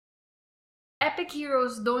epic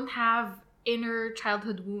heroes don't have inner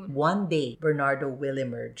childhood wounds. One day, Bernardo will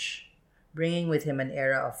emerge, bringing with him an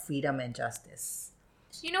era of freedom and justice.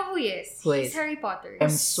 You know who he is? Who He's is? Harry Potter. I'm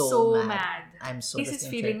so mad. mad. I'm so This is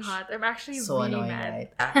listening feeling church. hot. I'm actually So really annoying, mad.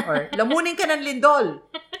 right? Or, lamunin ka ng lindol!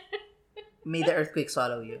 May the earthquake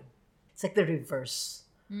swallow you. It's like the reverse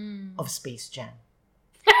of Space Jam.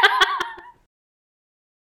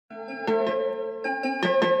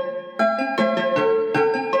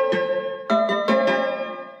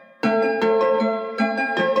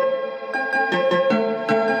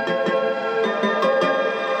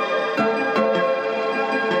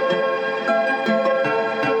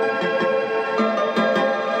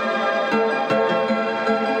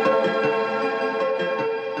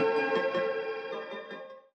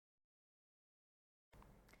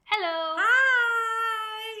 Hello.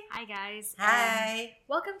 Hi! Hi, guys. Hi!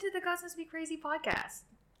 Welcome to the Gods Must Be Crazy podcast.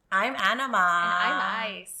 I'm Anama. And I'm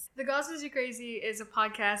Ice. The Gods Must Be Crazy is a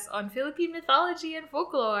podcast on Philippine mythology and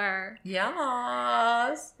folklore.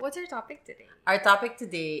 Yes! What's our topic today? Our topic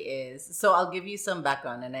today is, so I'll give you some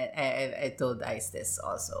background, and I told Ice this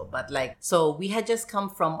also, but so we had just come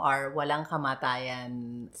from our Walang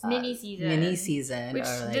Kamatayan Mini season. Which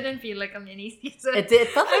or didn't feel like a mini season. it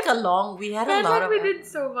felt like we had a Felt lot like of, we did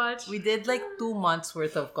so much. we did 2 months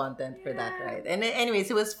worth of content for that, right? And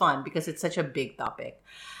anyways, it was fun because it's such a big topic.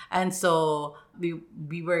 And so we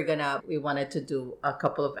wanted to do a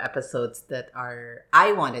couple of episodes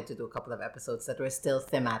I wanted to do a couple of episodes that were still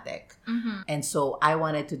thematic. Mm-hmm. And so I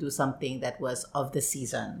wanted to do something that was of the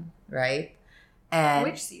season, right? And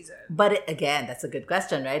Which season? But again, that's a good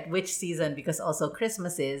question, right? Which season? Because also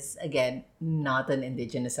Christmas is, again, not an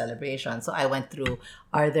indigenous celebration. So I went through,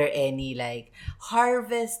 are there any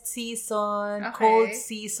harvest season, cold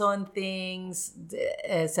season things,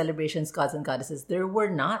 celebrations, gods and goddesses? There were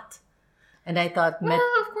not. And I thought,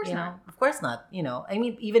 of course not. Of course not. I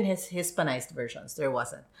mean, even his Hispanized versions, there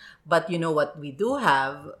wasn't. But what we do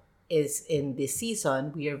have is in this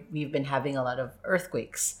season, we've been having a lot of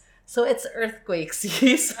earthquakes. So it's earthquake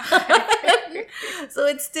season. So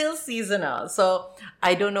it's still seasonal. So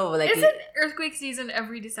I don't know. Isn't earthquake season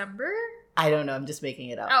every December? I don't know. I'm just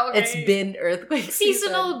making it up. Oh, okay. It's been earthquake season.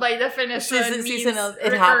 Seasonal by definition. Seasonal.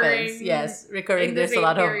 It recurring happens. Yes. Recurring. in the There's a same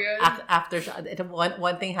lot period. of after.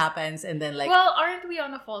 One thing happens and then Well, aren't we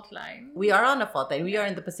on a fault line? we are on a fault line. We are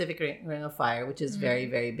in the Pacific Ring of Fire, which is very,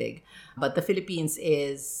 very big. But the Philippines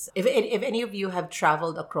is, if any of you have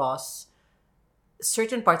traveled across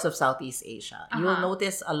certain parts of Southeast Asia, you will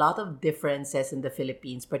notice a lot of differences in the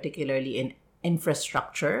Philippines, particularly in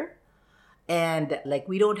infrastructure. And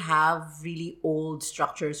we don't have really old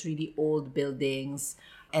structures, really old buildings.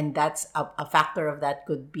 And that's a factor of that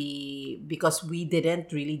could be because we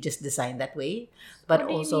didn't really just design that way. But What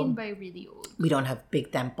do also, you mean by really old? we don't have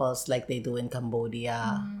big temples like they do in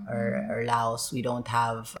Cambodia or Laos. We don't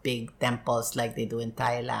have big temples like they do in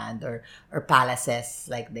Thailand or palaces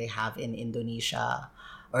like they have in Indonesia,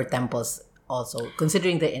 or temples also,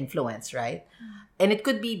 considering the influence, right? And it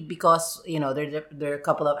could be because, there are a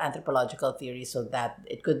couple of anthropological theories so that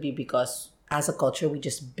it could be because as a culture we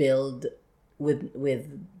just build with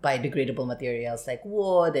biodegradable materials like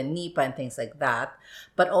wood and nipa and things like that.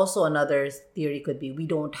 But also another theory could be we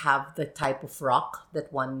don't have the type of rock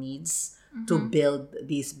that one needs to build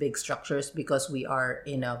these big structures because we are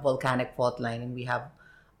in a volcanic fault line and we have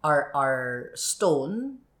our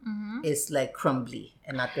stone is crumbly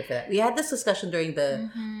and not good for that. We had this discussion during the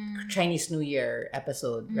Chinese New Year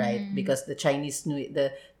episode, right? Because the Chinese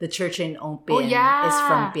the church in Ongpin is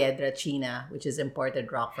from Piedra China, which is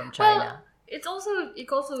imported rock from China. Well, it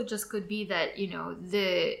also just could be that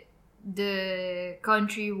the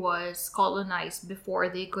country was colonized before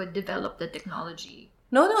they could develop the technology.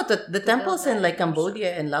 No, the temples in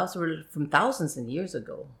Cambodia and Laos were from thousands and years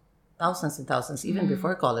ago, thousands and thousands, even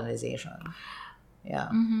before colonization. Yeah.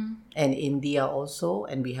 And India also,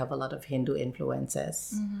 and we have a lot of Hindu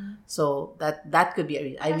influences. So that could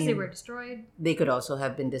be. They were destroyed. They could also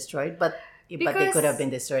have been destroyed, but they could have been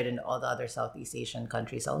destroyed in all the other Southeast Asian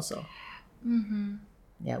countries also.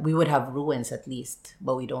 Yeah, we would have ruins at least,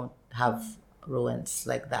 but we don't have ruins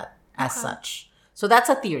like that as such. So that's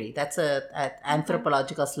a theory. That's a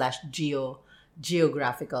anthropological /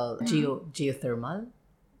 geographical geothermal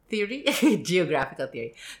theory, geographical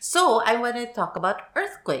theory. So I want to talk about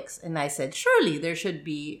earthquakes, and I said surely there should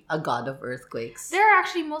be a god of earthquakes. There are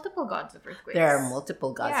actually multiple gods of earthquakes. There are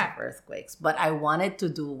multiple gods of earthquakes, but I wanted to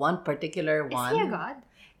do one particular one. Is he a god?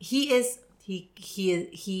 He is.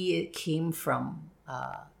 He came from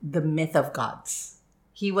the myth of gods.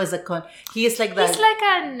 He was he is like the. He's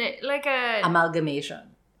like a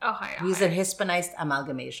amalgamation. Okay. He's a Hispanized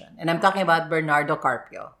amalgamation. And I'm talking about Bernardo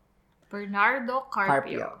Carpio. Bernardo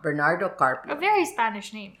Carpio. Bernardo Carpio. A very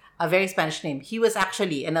Spanish name. A very Spanish name. He was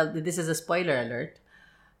actually, and this is a spoiler alert,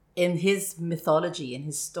 in his mythology, in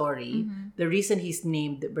his story, the reason he's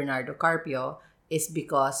named Bernardo Carpio is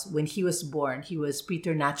because when he was born, he was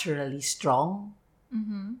preternaturally strong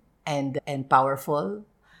and powerful,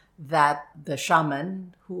 that the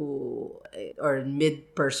shaman or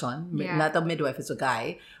mid-person, not a midwife, it's a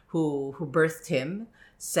guy, who birthed him,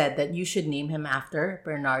 said that you should name him after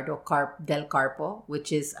Bernardo del Carpo,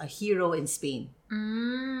 which is a hero in Spain.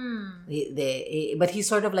 But he's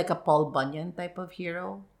sort of like a Paul Bunyan type of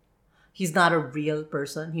hero. He's not a real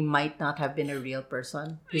person. He might not have been a real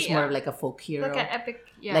person. He's more of like a folk hero. Like an epic,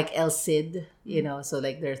 like El Cid, you know. So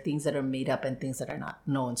like there are things that are made up and things that are not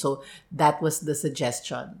known. So that was the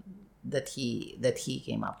suggestion that he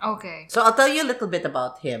came up with. Okay. So I'll tell you a little bit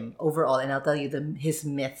about him overall, and I'll tell you his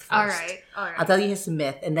myth first. All right. I'll tell you his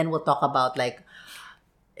myth, and then we'll talk about like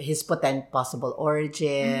his possible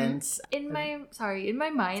origins. In my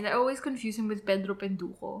mind, I always confuse him with Pedro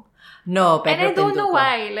Penduko. No, Pedro Penduko. And I don't know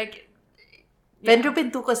why. Like, Pedro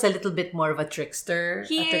Penduko is a little bit more of a trickster.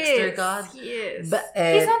 Trickster god. He is. But,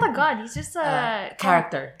 he's not a god. He's just a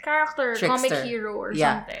character, trickster. Comic hero or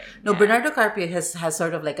something. No, Bernardo Carpio has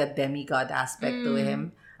sort of like a demigod aspect to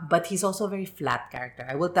him, but he's also a very flat character.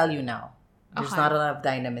 I will tell you now. There's not a lot of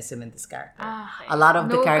dynamism in this character. Okay. A lot of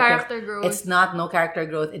the character growth. It's not no character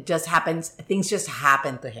growth. It just happens. Things just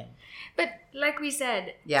happen to him. But like we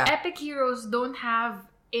said, epic heroes don't have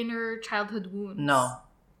inner childhood wounds. No.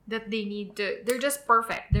 That they need to. They're just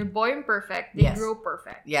perfect. They're born perfect. They grow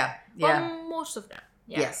perfect. Yeah. Well, most of them.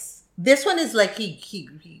 Yeah. Yes. This one is like he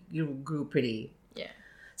grew pretty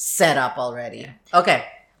set up already. Yeah. Okay.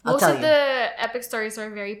 Most of the epic stories are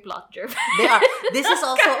very plot driven. They are. This is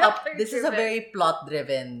also this is a very plot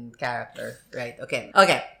driven character, right? Okay.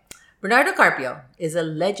 Bernardo Carpio is a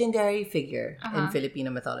legendary figure in Filipino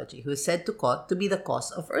mythology who is said to be the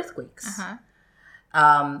cause of earthquakes.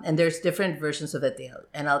 And there's different versions of the tale,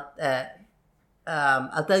 and I'll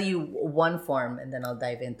tell you one form, and then I'll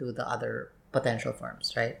dive into the other potential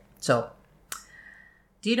forms. Right. So,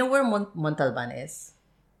 do you know where Montalban is?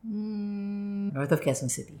 North of Quezon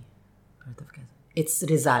City. It's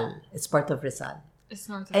Rizal. It's part of Rizal. It's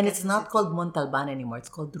north of and Quezon it's not City. called Montalban anymore. It's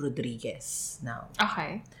called Rodriguez now.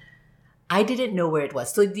 Okay. I didn't know where it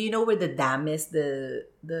was. So do you know where the dam is? The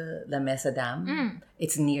La Mesa Dam?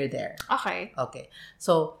 It's near there. Okay.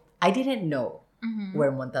 So I didn't know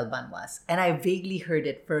where Montalban was. And I vaguely heard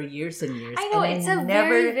it for years and years. I know. And it's a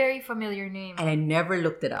very, very familiar name. And I never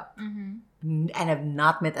looked it up. And I've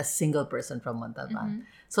not met a single person from Montalban.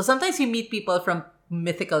 So sometimes you meet people from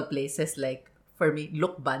mythical places. Like, for me,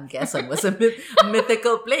 Lukban, Quezon was a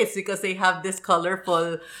mythical place because they have this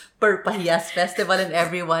colorful Purpahiyas festival and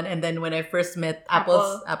everyone. And then when I first met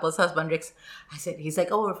Apple's husband, Rix, he's like,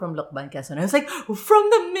 oh, we're from Lukban, Quezon. I was like, from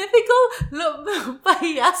the mythical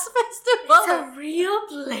Pahiyas festival. It's a real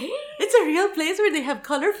place? It's a real place where they have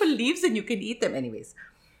colorful leaves and you can eat them. Anyways,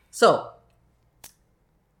 so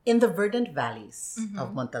in the verdant valleys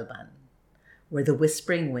of Montalban, where the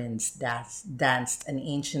whispering winds danced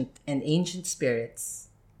ancient spirits,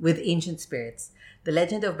 the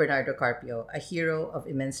legend of Bernardo Carpio, a hero of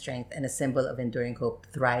immense strength and a symbol of enduring hope,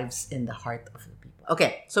 thrives in the heart of the people.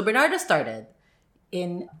 Okay, so Bernardo started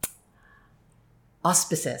in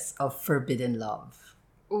auspices of forbidden love.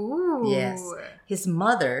 Ooh. Yes. His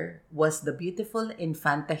mother was the beautiful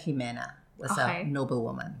Infanta Jimena, was a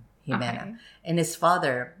noblewoman, Jimena. Okay. And his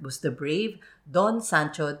father was the brave Don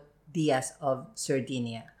Sancho Diaz of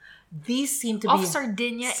Sardinia. These seem to be... Of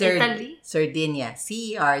Sardinia, Italy? Sardinia.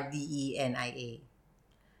 Cerdenia.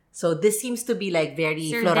 So this seems to be like very...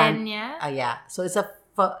 Sardinia? Yeah. So it's like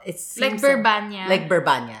Burbania.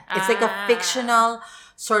 It's like a fictional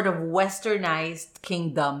sort of westernized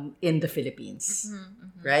kingdom in the Philippines.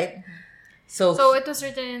 Right? So it was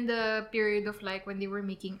written in the period of like when they were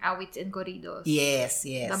making awits and corridos. Yes.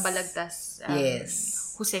 The Balagtas.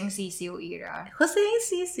 Huseng Sisiu era. Huseng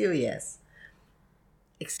Sisiu, yes.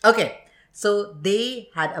 Okay, so they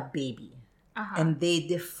had a baby. And they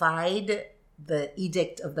defied the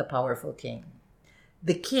edict of the powerful king.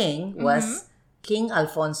 The king was King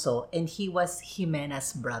Alfonso, and he was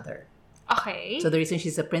Jimena's brother. Okay. So the reason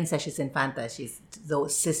she's a princess, she's infanta, she's the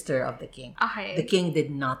sister of the king. Okay. The king did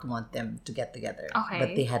not want them to get together. Okay.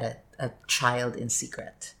 But they had a child in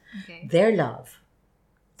secret. Okay. Their love,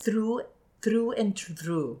 through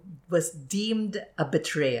was deemed a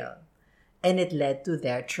betrayal, and it led to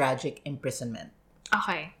their tragic imprisonment.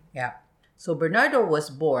 Okay. Yeah. So Bernardo was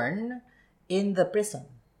born in the prison.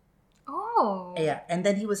 Oh. Oh. Yeah, and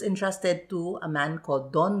then he was entrusted to a man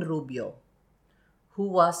called Don Rubio, who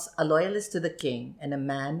was a loyalist to the king and a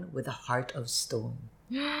man with a heart of stone.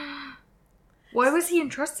 Why was he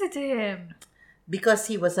entrusted to him? Because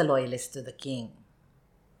he was a loyalist to the king.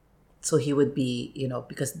 So he would be,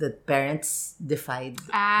 because the parents defied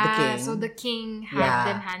the king. So the king had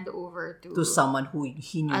them hand over to someone who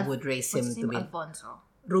he knew would raise him to be. Alfonso.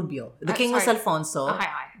 Rubio. The king was Alfonso. Okay.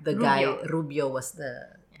 The guy Rubio was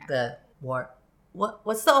the ward.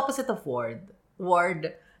 What's the opposite of ward?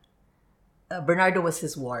 Ward. Bernardo was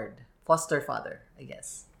his ward, foster father, I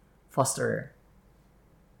guess, fosterer.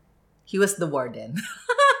 He was the warden.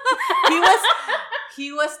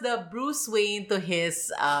 he was the Bruce Wayne to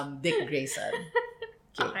his Dick Grayson.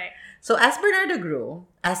 Okay. So as Bernardo grew,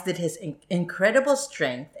 as did his incredible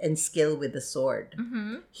strength and skill with the sword,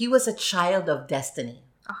 he was a child of destiny.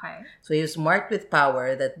 Okay. So he was marked with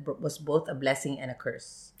power that was both a blessing and a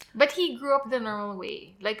curse. But he grew up the normal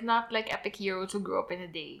way, not like epic heroes who grew up in a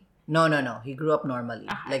day. No. He grew up normally,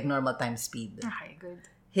 like normal time speed. Okay, good.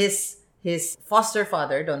 His foster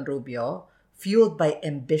father, Don Rubio, fueled by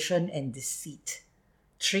ambition and deceit,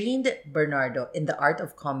 trained Bernardo in the art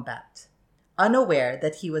of combat, unaware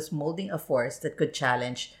that he was molding a force that could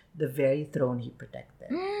challenge the very throne he protected.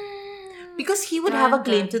 Because he would have a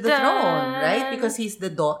claim to the throne, right? Because he's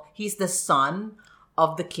the son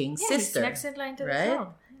of the king's sister. He's next in line to the right?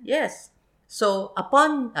 throne. Yes. So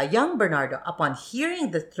young Bernardo, upon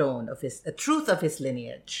hearing the truth of his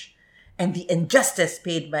lineage and the injustice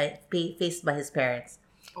faced by his parents,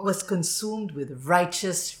 was consumed with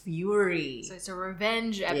righteous fury. So it's a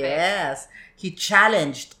revenge epic. Yes. He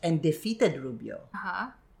challenged and defeated Rubio,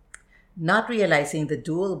 not realizing the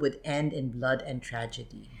duel would end in blood and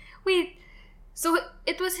tragedy. Wait, so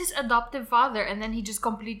it was his adoptive father and then he just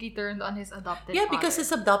completely turned on his adoptive father? Yeah, because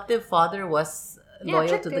his adoptive father was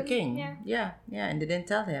loyal to the him. king. Yeah, and they didn't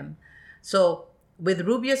tell him. So, with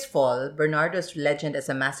Rubio's fall, Bernardo's legend as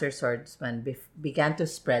a master swordsman began to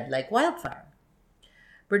spread like wildfire.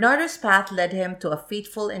 Bernardo's path led him to a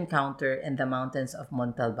fateful encounter in the mountains of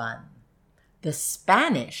Montalban. The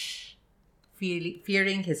Spanish,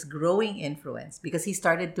 fearing his growing influence, because he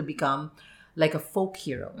started to become like a folk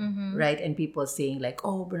hero, right? And people saying like,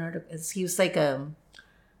 "Oh, Bernardo, he was like a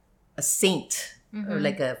saint." Or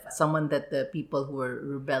like someone that the people who were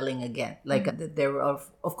rebelling against, there were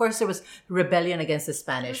of course there was rebellion against the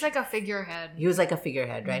Spanish. He was like a figurehead. He was like a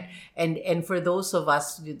figurehead, right? And for those of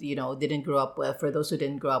us didn't grow up, for those who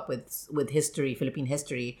didn't grow up with history, Philippine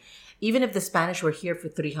history, even if the Spanish were here for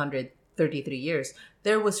 333 years,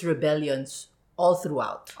 there was rebellions all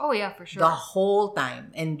throughout. Oh yeah, for sure. The whole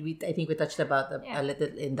time. And I think we touched about a little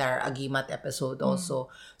in our Agimat episode also.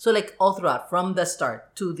 So like all throughout, from the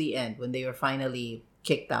start to the end, when they were finally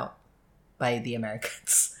kicked out by the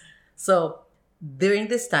Americans. So during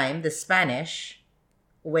this time, the Spanish,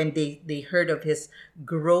 when they heard of his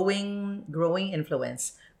growing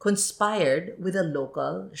influence, conspired with a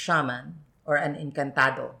local shaman or an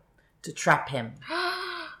encantado to trap him.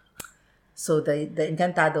 So the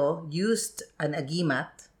encantado used an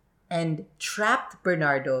agimat and trapped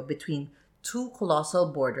Bernardo between two colossal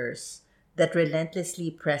boulders that relentlessly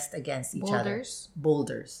pressed against each other.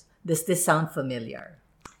 Boulders. Does this sound familiar?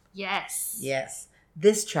 Yes. Yes.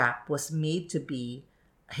 This trap was made to be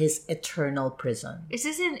his eternal prison. Is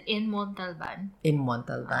this in Montalban? In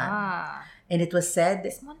Montalban. And it was said...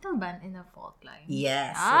 Is Montalban in a fault line?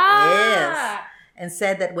 Yes, it is. And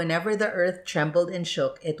said that whenever the earth trembled and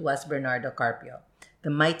shook, it was Bernardo Carpio,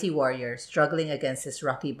 the mighty warrior struggling against his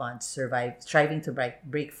rocky bonds, striving to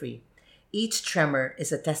break free. Each tremor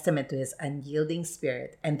is a testament to his unyielding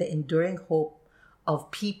spirit and the enduring hope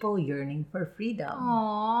of people yearning for freedom.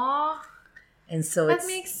 Aww. And so it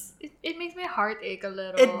makes my heart ache a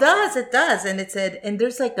little. It does. And it said, and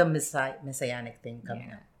there's like a messianic thing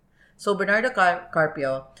coming up. So Bernardo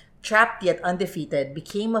Carpio, trapped yet undefeated,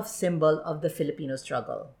 became a symbol of the Filipino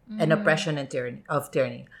struggle and oppression and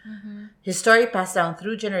tyranny. His story, passed down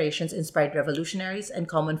through generations, inspired revolutionaries and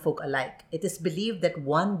common folk alike. It is believed that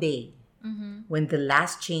one day, when the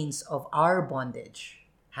last chains of our bondage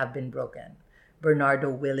have been broken,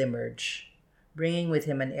 Bernardo will emerge, bringing with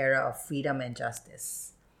him an era of freedom and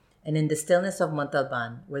justice. And in the stillness of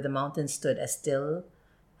Montalban, where the mountains stood as still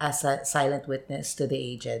as a silent witness to the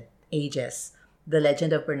ages, the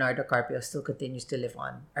legend of Bernardo Carpio still continues to live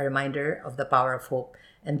on, a reminder of the power of hope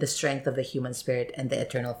and the strength of the human spirit and the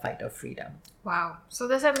eternal fight of freedom. Wow. So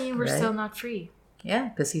does that mean we're still not free? Yeah,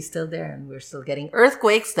 because he's still there and we're still getting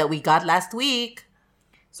earthquakes that we got last week.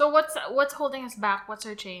 So what's holding us back? What's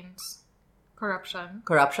our chains? Corruption,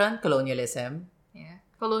 colonialism. Yeah.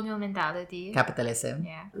 Colonial mentality. capitalism,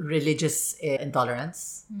 Yeah. religious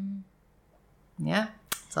intolerance. Yeah,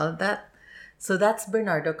 it's all of that. So that's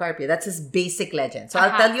Bernardo Carpio. That's his basic legend. So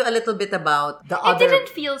I'll tell you a little bit about the other. It didn't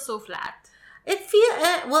feel so flat.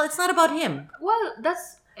 Well, it's not about him. Well,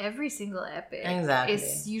 that's every single epic. Exactly.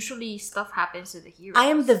 It's usually stuff happens to the hero. I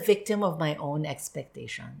am the victim of my own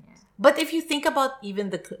expectation. Yeah. But if you think about even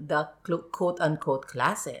the quote unquote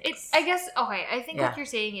classics, I guess, okay, I think what you're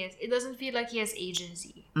saying is it doesn't feel like he has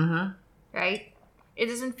agency. Mm-hmm. Right? It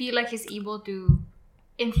doesn't feel like he's able to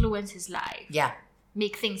influence his life. Yeah.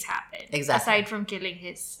 Make things happen. Exactly. Aside from killing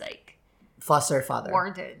his, like, foster father.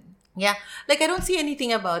 warden. Yeah. Like, I don't see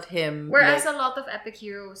anything about him. Whereas like, a lot of epic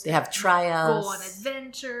heroes, they have trials. go on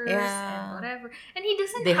adventures Yeah. and whatever. And he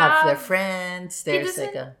doesn't They have their friends. There's he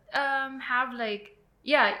doesn't have, like,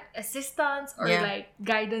 assistance or like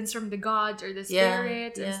guidance from the gods or the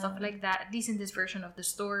spirits and stuff like that. At least in this version of the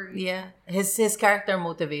story. Yeah, his character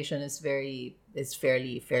motivation is fairly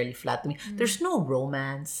flat to me. There's no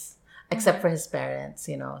romance except for his parents,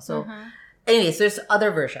 you know. So, anyways, there's other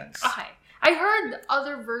versions. Okay, I heard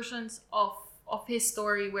other versions of his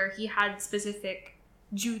story where he had specific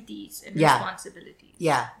duties and responsibilities.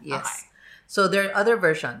 Yeah. Yes. Okay. So there are other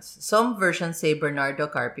versions. Some versions say Bernardo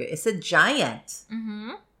Carpio is a giant,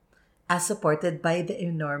 as supported by the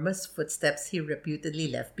enormous footsteps he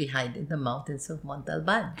reputedly left behind in the mountains of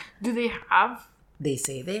Montalban. Do they have They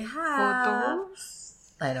say they have.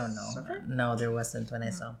 photos? I don't know. No, there wasn't when I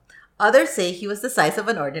saw. Others say he was the size of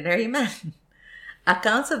an ordinary man.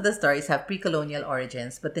 Accounts of the stories have pre-colonial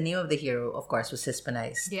origins, but the name of the hero, of course, was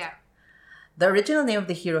Hispanized. Yeah. The original name of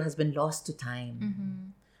the hero has been lost to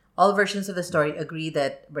time. All versions of the story agree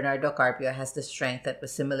that Bernardo Carpio has the strength that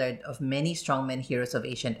was similar of many strongmen heroes of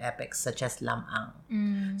ancient epics, such as Lam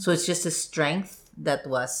Ang. So it's just a strength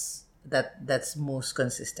that's most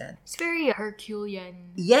consistent. It's very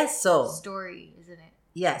Herculean story, isn't it?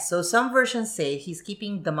 Yes, so some versions say he's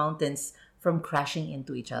keeping the mountains from crashing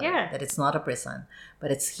into each other. Yeah. That it's not a prison,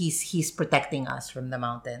 but he's protecting us from the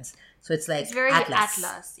mountains. So it's like It's very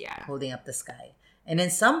Atlas, holding up the sky. And in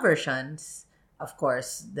some versions, of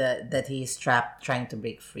course, that he's trapped trying to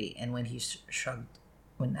break free. And when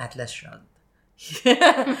when Atlas shrugged,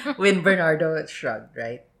 when Bernardo shrugged,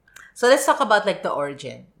 right? So let's talk about like the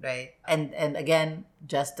origin, right? And again,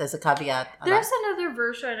 just as a caveat, there's another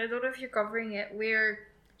version, I don't know if you're covering it, where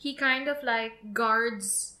he kind of like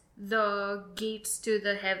guards the gates to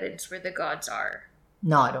the heavens where the gods are.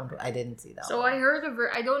 No, I didn't see that. So one. I heard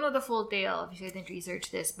I don't know the full tale, obviously I didn't research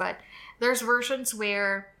this, but there's versions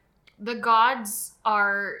where the gods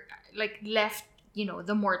are like left,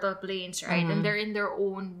 the mortal planes, right? And they're in their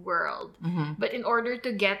own world. But in order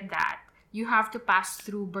to get that, you have to pass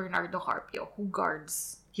through Bernardo Carpio, who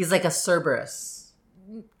guards. He's like a Cerberus.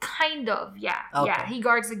 Kind of, yeah. Okay. Yeah, he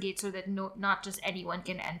guards the gate so that not just anyone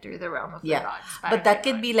can enter the realm of the gods. But that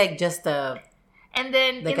could be like just and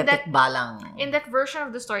then like in that version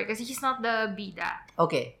of the story, because he's not the bida.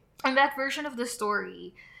 Okay. In that version of the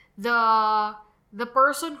story, the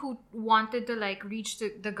person who wanted to like reach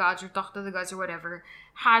to the gods or talk to the gods or whatever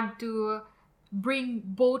had to bring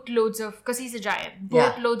boatloads of, because he's a giant,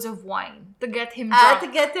 boatloads of wine to get him drunk. To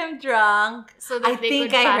get him drunk. So that I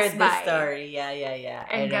heard this story. Yeah.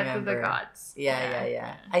 And I get remember. to the gods.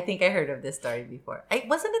 Yeah. I think I heard of this story before.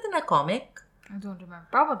 Wasn't it in a comic? I don't remember.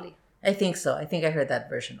 Probably. I think so. I think I heard that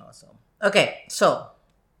version also. Okay, so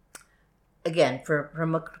again,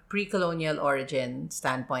 from a pre-colonial origin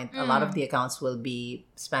standpoint, a lot of the accounts will be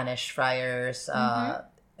Spanish friars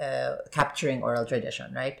capturing oral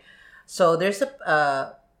tradition, right? So there's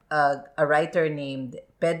a writer named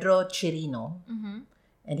Pedro Chirino,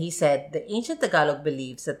 and he said the ancient Tagalog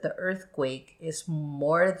believes that the earthquake is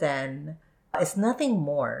nothing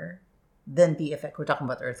more than the effect. We're talking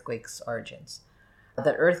about earthquakes' origins.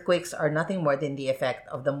 That earthquakes are nothing more than the effect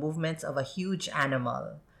of the movements of a huge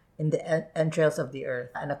animal in the entrails of the earth.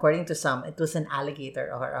 And according to some, it was an alligator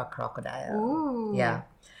or a crocodile. Ooh. Yeah.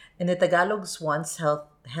 And the Tagalogs once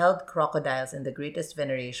held crocodiles in the greatest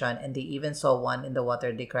veneration, and they even saw one in the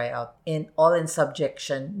water. They cry out, in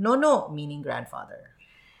subjection, no, meaning grandfather.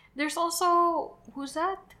 There's also, who's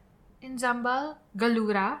that? In Zambal?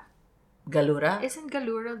 Galura? Galura? Isn't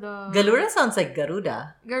Galura the... Galura sounds like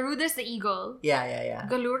Garuda. Garuda's the eagle. Yeah.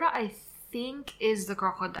 Galura, I think, is the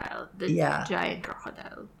crocodile. The giant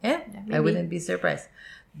crocodile. Yeah, I wouldn't be surprised.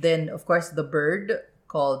 Then, of course, the bird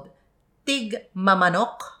called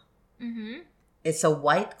Tigmamanok. It's a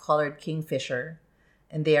white-collared kingfisher.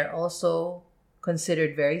 And they are also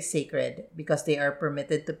considered very sacred because they are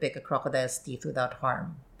permitted to pick a crocodile's teeth without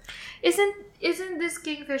harm. Isn't this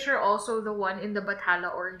kingfisher also the one in the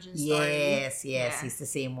Bathala origin story? Yes, he's the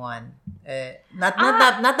same one. Not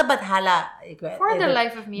the Bathala. For the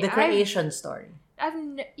life of me, the creation story.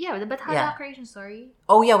 The Bathala creation story.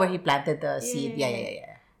 Oh yeah, where he planted the seed.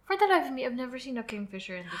 Yeah. For the life of me, I've never seen a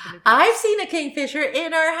kingfisher in the Philippines. I've seen a kingfisher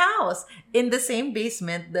in our house. In the same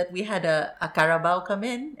basement that we had a Carabao come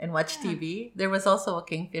in and watch TV. There was also a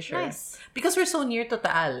kingfisher. Nice. Because we're so near to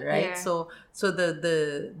Taal, right? Yeah. So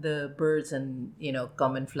the birds and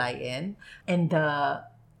come and fly in. And the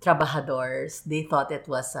trabajadores, they thought it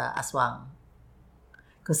was aswang.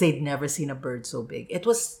 Because they'd never seen a bird so big. It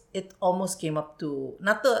almost came up to,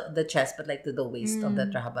 not the chest, but like to the waist of the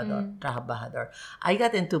trabajador. I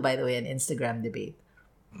got into, by the way, an Instagram debate.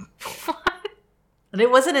 What? And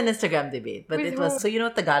it wasn't an Instagram debate, but With it who? was, so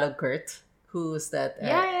Tagalog Kurt, who's that?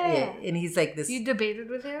 Yeah. And he's like this. You debated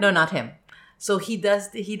with him? No, not him. So he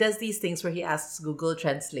does these things where he asks Google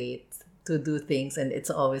Translate to do things, and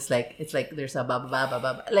it's always like, there's a ba ba ba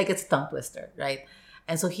ba, like it's a tongue twister, right?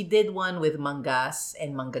 And so he did one with mangas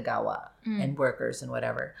and manggagawa and workers and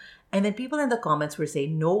whatever. And then people in the comments were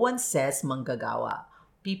saying, no one says manggagawa.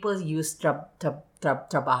 People use not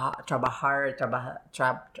trabajador.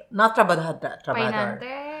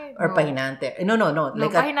 Pahinante? Or pahinante. No. No,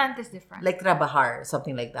 Like pahinante is different. like trabajar,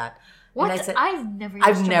 something like that. What? And I said, I've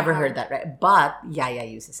never heard that, right? But Yaya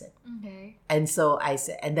uses it. Okay. And so I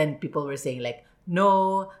said, and then people were saying like,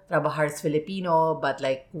 no, trabajar is Filipino, but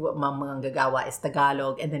like manggagawa is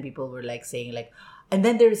Tagalog. And then people were like saying like, and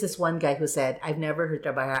then there is this one guy who said, I've never heard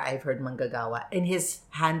trabajar, I've heard manggagawa. And his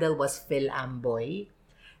handle was Phil Amboy.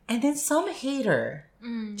 And then some hater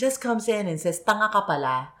just comes in and says, tanga ka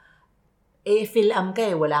pala. Phil-am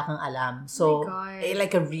ka wala kang alam. So,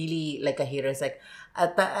 like a hater is like,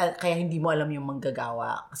 kaya hindi mo alam yung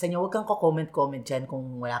manggagawa. Kasi niya, huwag kang comment dyan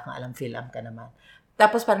kung wala kang alam, Phil-am ka naman.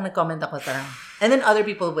 Tapos parang nag-comment ako, parang, and then other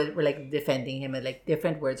people were like defending him, and like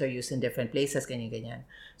different words are used in different places, ganyan.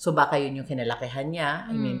 So baka yun yung kinalakihan niya.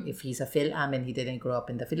 I mean, if he's a Phil-am and he didn't grow up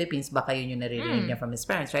in the Philippines, baka yun yung naririnig niya from his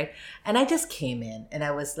parents, right? And I just came in, and I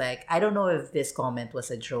was like, I don't know if this comment was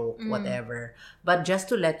a joke, whatever. But just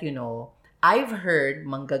to let you know, I've heard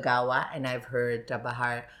manggagawa and I've heard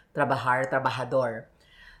trabajador.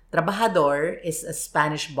 Trabajador is a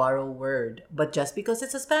Spanish borrowed word, but just because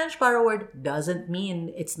it's a Spanish borrowed word doesn't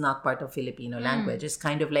mean it's not part of Filipino language. It's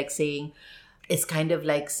kind of like saying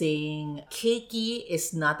keiki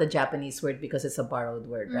is not a Japanese word because it's a borrowed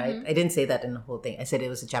word, right? I didn't say that in the whole thing. I said it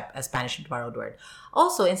was a Spanish borrowed word.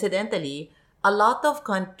 Also, incidentally, a lot of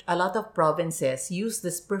provinces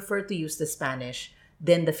prefer to use the Spanish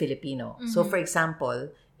than the Filipino. So, for example,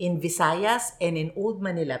 in Visayas and in Old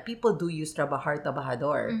Manila, people do use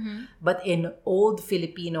trabajador. But in Old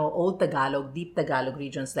Filipino, Old Tagalog, Deep Tagalog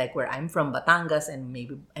regions like where I'm from, Batangas and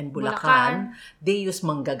Bulacan, they use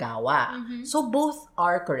manggagawa. So both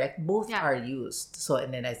are correct, both are used. So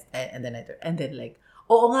and then like,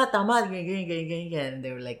 oo nga, tama, ganyan. And they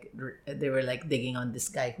were like digging on this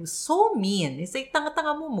guy who's so mean. He's like,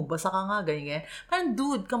 tanga-tanga mo, magbasa ka nga, ganyan. Parang,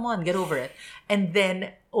 dude, come on, get over it. And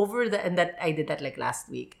then, I did that like last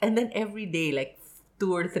week. And then every day, like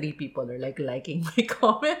 2 or 3 people are like liking my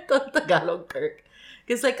comment on Tagalog Kirk.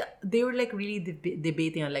 Because like, they were like really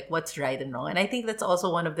debating on like what's right and wrong. And I think that's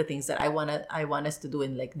also one of the things that I want us to do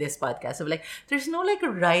in like this podcast. Of like, there's no like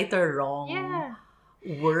right or wrong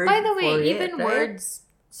word. By the way, even words.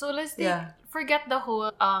 So let's forget the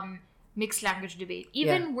whole mixed language debate.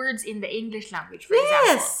 Even words in the English language, for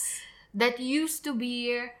example, that used to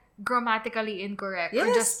be grammatically incorrect or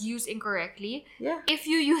just used incorrectly. If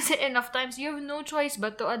you use it enough times, you have no choice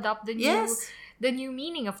but to adopt the new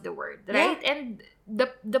meaning of the word, right? And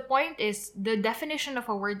the point is, the definition of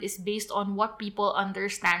a word is based on what people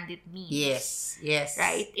understand it means. Yes.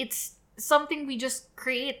 Right? It's something we just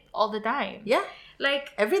create all the time.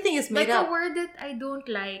 Like everything is made like up. A word that I don't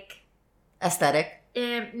like. Aesthetic?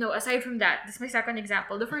 No, aside from that, this is my second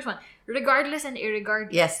example. The first one, regardless and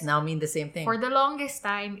irregardless. Yes, now mean the same thing. For the longest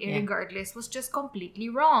time, irregardless was just completely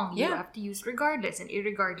wrong. You have to use regardless, and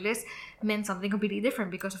irregardless meant something completely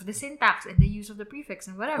different because of the syntax and the use of the prefix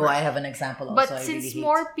and whatever. Oh, I have an example also. But since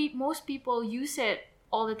most people use it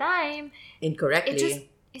all the time, incorrectly,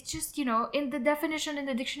 it's just, in the definition in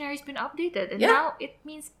the dictionary has been updated. And now it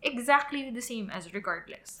means exactly the same as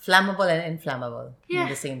regardless. Flammable and inflammable. Mean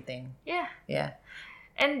the same thing. Yeah.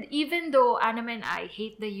 And even though Anna and I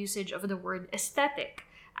hate the usage of the word aesthetic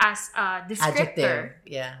as a descriptor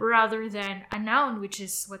rather than a noun, which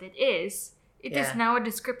is what it is now a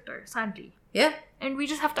descriptor, sadly. Yeah. And we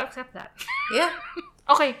just have to accept that. Yeah.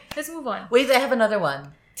 Okay, let's move on. Wait, I have another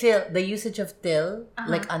one. till, the usage of till,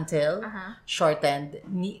 like until, shortened,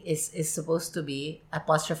 is supposed to be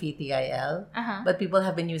apostrophe TIL, but people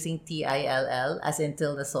have been using TILL as in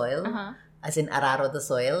till the soil, as in araro the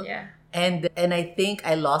soil. Yeah. And I think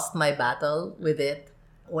I lost my battle with it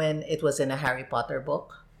when it was in a Harry Potter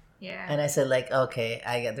book. Yeah. And I said like, okay,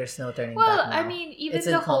 there's no turning well, back now. I mean, even it's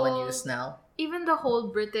the in common whole use now. Even the whole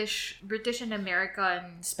British and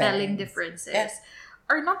American spelling differences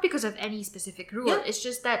are not because of any specific rule. Yeah. It's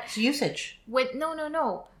just that It's usage.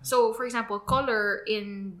 No. So, for example, color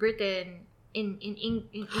in Britain, in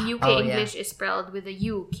UK, English is spelled with a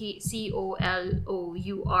U,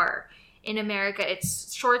 COLOUR. In America,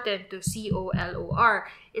 it's shortened to COLOR.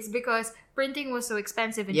 It's because printing was so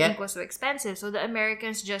expensive and ink was so expensive. So the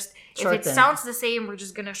Americans just, if it sounds the same, we're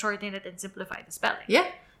just gonna shorten it and simplify the spelling. Yeah.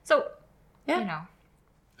 So, yeah. you know.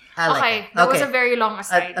 I like that was a very long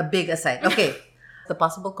aside. A big aside. Okay. The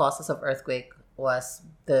possible causes of earthquake was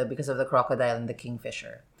because of the crocodile and the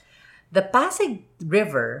kingfisher. The Pasig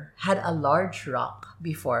River had a large rock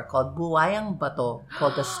before called Buwayang Bato,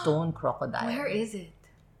 called the stone crocodile. Where is it?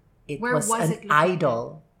 Where was an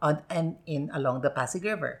idol along the Pasig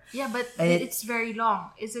River. Yeah, but it's very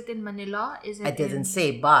long. Is it in Manila? I didn't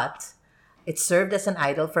say, but it served as an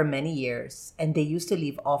idol for many years, and they used to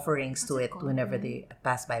leave offerings to it whenever they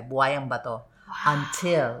passed by. Buwayang Bato.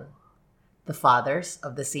 Until the fathers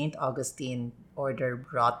of the St. Augustine order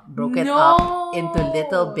broke it up into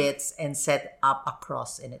little bits and set up a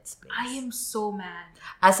cross in its place. I am so mad.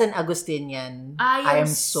 As an Augustinian, I am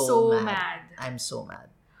so mad. I'm so mad.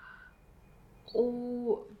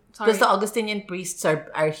 Oh, sorry. Because the Augustinian priests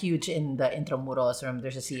are huge in the Intramuros.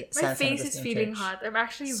 There's a My face is feeling hot. I'm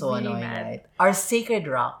actually so really annoying, mad. right? Our sacred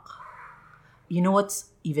rock. You know what's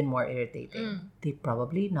even more irritating? They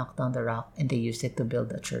probably knocked down the rock and they used it to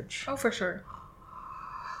build a church. Oh, for sure.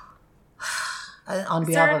 On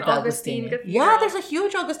behalf of the Augustine Cathedral? Yeah, there's a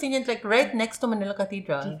huge Augustinian like right next to Manila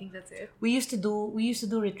Cathedral. Do you think that's it? We used to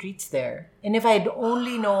do retreats there. And if I'd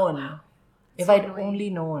only known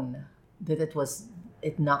that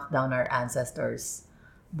it knocked down our ancestors,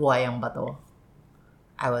 Buhayang Bato,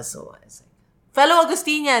 I was like, fellow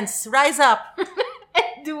Augustinians, rise up.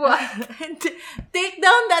 Do what? And take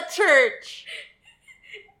down that church.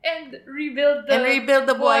 And rebuild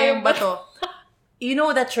the Buhayang Bato. You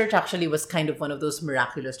know, that church actually was kind of one of those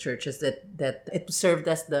miraculous churches that it served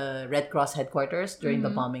as the Red Cross headquarters during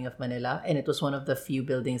the bombing of Manila, and it was one of the few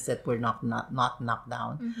buildings that were not knocked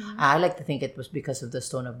down. I like to think it was because of the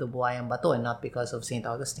stone of the Buhayang Bato and not because of St.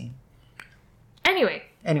 Augustine.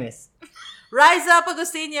 Anyways. Rise up,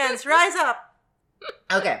 Augustinians! Rise up!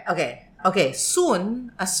 Okay.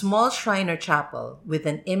 Soon, a small shrine or chapel with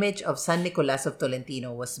an image of San Nicolas of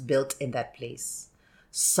Tolentino was built in that place.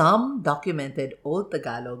 Some documented Old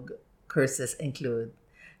Tagalog curses include,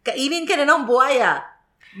 kainin ka na ng buhaya!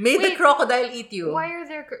 May the crocodile eat you! Why are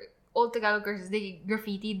there Old Tagalog curses? They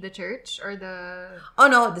graffitied the church or the... Oh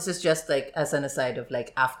no, this is just like as an aside of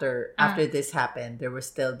like after this happened, there were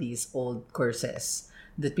still these old curses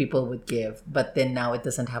that people would give. But then now it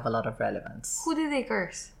doesn't have a lot of relevance. Who did they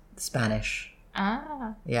curse? Spanish.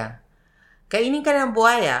 Ah. Yeah. Kainin ka ng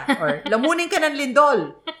buhaya or lamunin ka ng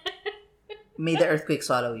lindol. May the earthquake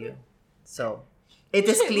swallow you. So, it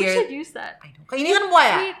is clear. We should use that. I know. Kainin ka ng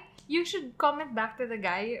buhaya. Wait, you should comment back to the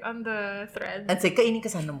guy on the thread. And say, kainin ka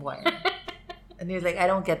sana ng buhaya. And he's like, I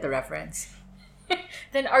don't get the reference.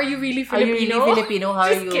 Then are you really Filipino? Are you really Filipino? How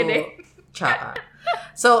Just are you? kidding. Chaka.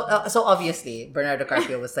 So obviously, Bernardo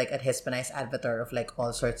Carpio was like a Hispanized avatar of like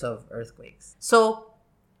all sorts of earthquakes. So,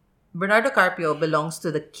 Bernardo Carpio belongs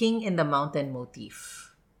to the King in the Mountain motif.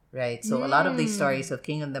 Right? So, a lot of these stories of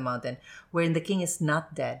King on the Mountain, wherein the king is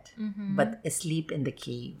not dead, but asleep in the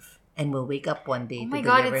cave and will wake up one day to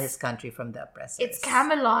deliver his country from the oppressors. It's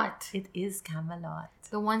Camelot. It is Camelot.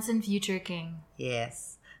 The once and future king.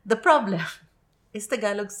 Yes. The problem is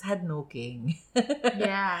Tagalogs had no king.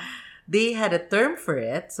 Yeah. They had a term for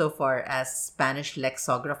it so far as Spanish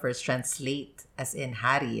lexicographers translate as in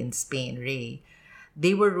Hari in Spain, Rey.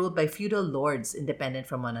 They were ruled by feudal lords independent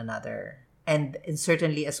from one another. And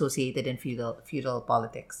certainly associated in feudal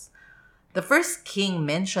politics. The first king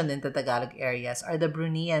mentioned in the Tagalog areas are the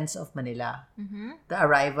Brunians of Manila. The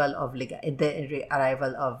arrival of Legazpi,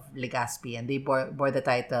 and they bore the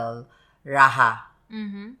title Raha,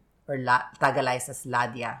 or Tagalize as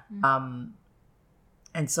Ladia.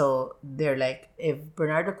 And so they're like, if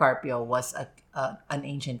Bernardo Carpio was an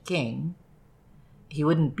ancient king, he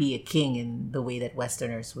wouldn't be a king in the way that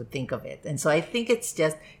Westerners would think of it. And so I think it's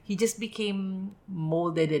just, he just became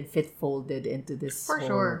molded and folded into this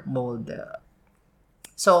mold.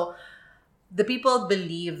 So the people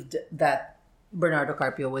believed that Bernardo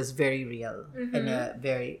Carpio was very real and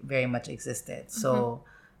very, very much existed. So,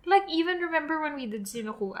 like, even remember when we did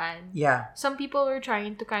Sinukuan? yeah. Some people were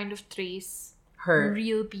trying to kind of trace Her.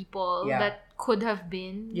 real people that could have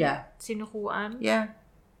been Sinukuan. Yeah.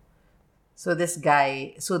 So this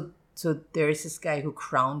guy, so there's this guy who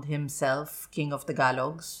crowned himself King of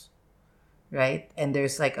Tagalogs, right? And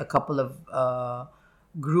there's like a couple of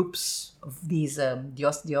groups of these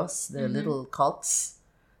Dios, the little cults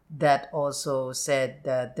that also said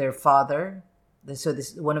that their father, so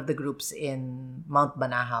this one of the groups in Mount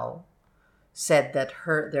Banahaw, said that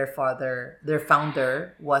their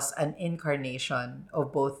founder, was an incarnation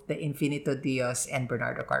of both the Infinito Dios and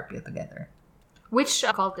Bernardo Carpio together. Which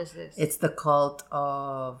cult is this? It's the cult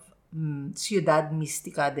of Ciudad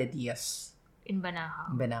Mística de Dios. In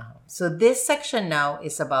Banahaw. Banahaw. So this section now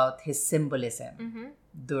is about his symbolism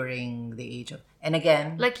during the age of... And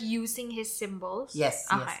again... Like using his symbols? Yes,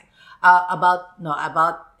 okay.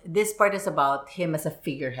 yes. This part is about him as a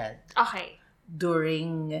figurehead. Okay.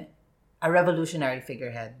 During... A revolutionary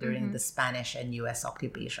figurehead during the Spanish and U.S.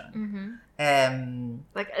 occupation.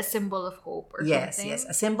 Like a symbol of hope or something? Yes.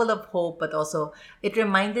 A symbol of hope, but also it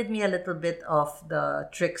reminded me a little bit of the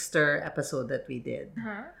Trickster episode that we did.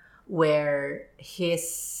 Where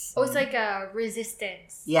his... Oh, it's like a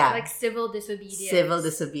resistance. Yeah. Like civil disobedience. Civil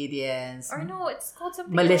disobedience. Or no, it's called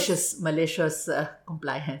something malicious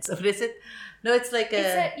compliance. What is it? No, it's like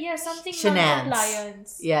something shenanigans.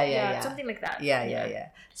 Non-compliance. Yeah. Something like that. Yeah.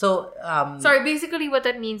 So, sorry, basically what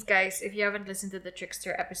that means, guys, if you haven't listened to the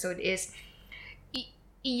Trickster episode, is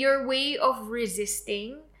your way of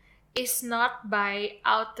resisting is not by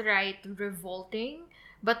outright revolting,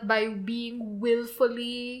 but by being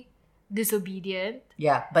willfully disobedient.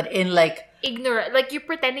 Yeah, but in like... ignorant. Like, you're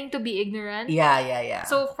pretending to be ignorant. Yeah.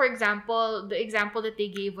 So, for example, the example that they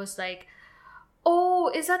gave was like,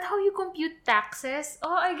 oh, is that how you compute taxes?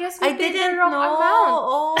 Oh, I guess we paid the wrong amount.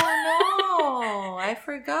 Oh, no. I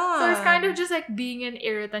forgot. So it's kind of just like being an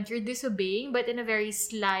irritant. You're disobeying, but in a very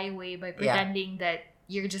sly way by pretending that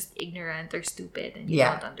you're just ignorant or stupid and you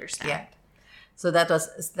don't understand. Yeah. So that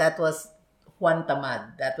was Juan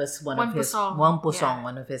Tamad. That was one of his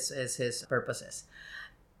purposes.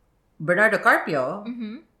 Bernardo Carpio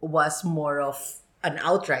was more of an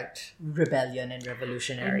outright rebellion and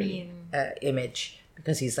revolutionary image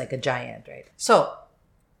because he's like a giant, right? So,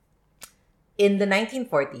 in the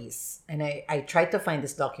 1940s, and I tried to find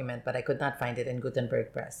this document, but I could not find it in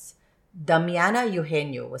Gutenberg Press, Damiana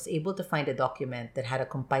Eugenio was able to find a document that had a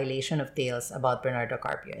compilation of tales about Bernardo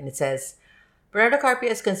Carpio. And it says, Bernardo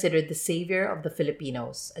Carpio is considered the savior of the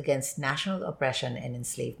Filipinos against national oppression and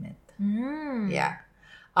enslavement. Yeah.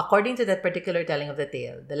 According to that particular telling of the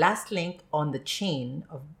tale, the last link on the chain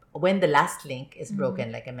of when the last link is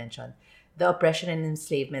broken, like I mentioned, the oppression and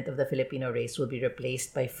enslavement of the Filipino race will be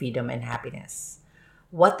replaced by freedom and happiness.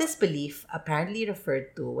 What this belief apparently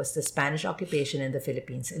referred to was the Spanish occupation in the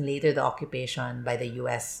Philippines and later the occupation by the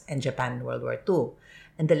US and Japan in World War II.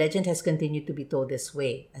 And the legend has continued to be told this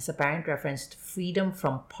way, as apparent reference to freedom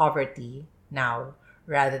from poverty now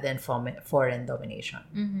rather than foreign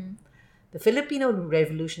domination. The Filipino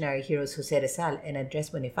revolutionary heroes Jose Rizal and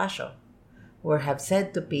Andres Bonifacio have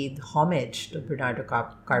said to pay homage to Bernardo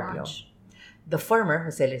Carpio. The former,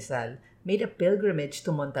 Jose Rizal, made a pilgrimage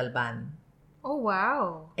to Montalban. Oh,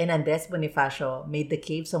 wow. And Andres Bonifacio made the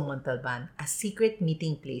caves of Montalban a secret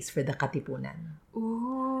meeting place for the Katipunan.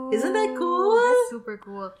 Ooh. Isn't that cool? That's super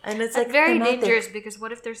cool. And it's like very dangerous because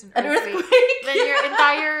what if there's an earthquake? Then your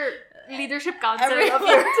entire leadership council of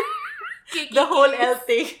your... The whole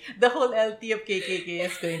LT of KKK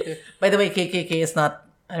is going to... By the way, KKK is not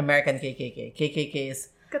an American KKK. KKK is...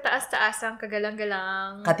 Kataas-taasang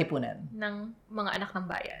kagalang-galang... Katipunan. Ng mga anak ng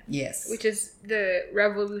bayan. Yes. Which is the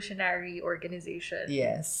revolutionary organization.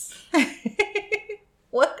 Yes.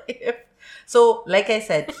 What if... So, like I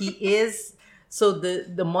said, he is... So,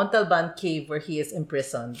 the Montalban cave where he is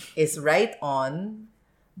imprisoned is right on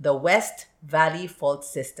the West Valley Fault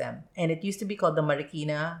System. And it used to be called the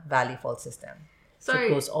Marikina Valley Fault System. Sorry. So it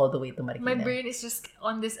goes all the way to Marikina. My brain is just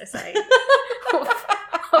on this aside.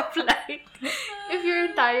 of like, if your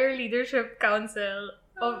entire leadership council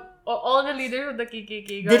of all the leaders of the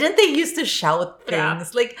KKK didn't they used to shout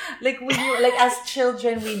things? Like we knew, like as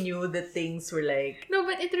children we knew that things were like... No,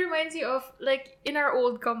 but it reminds you of like in our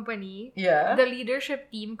old company, the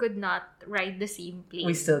leadership team could not ride the same plane.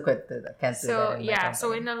 We still can't do that.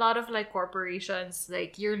 So in a lot of like corporations,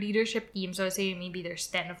 like your leadership team, so say maybe there's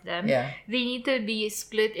 10 of them, they need to be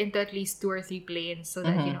split into at least 2 or 3 planes so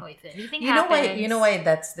that if anything happens. You know why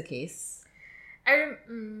that's the case?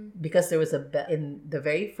 Because there was in the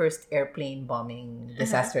very first airplane bombing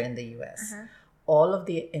disaster in the US,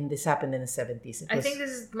 and this happened in the 70s. I think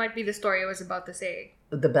might be the story I was about to say.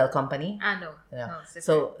 The Bell Company? No. Yeah. No, it's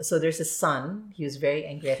different. So there's a son. He was very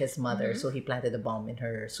angry at his mother, so he planted a bomb in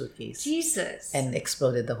her suitcase. Jesus. And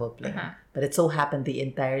exploded the whole plane. But it so happened the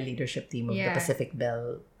entire leadership team of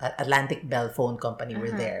the Atlantic Bell phone company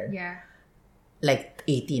were there. Yeah. Like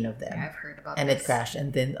 18 of them. Yeah, I've heard about and this. It crashed,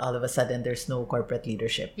 and then all of a sudden there's no corporate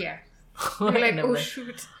leadership. Yeah. You're like, oh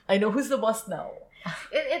shoot. I know who's the boss now.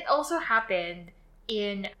 It also happened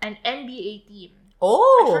in an NBA team.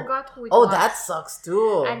 Oh! I forgot who it was. Oh, that sucks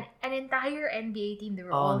too. An entire NBA team, they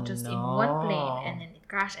were all just in one plane, and then it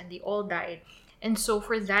crashed and they all died. And so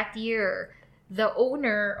for that year, the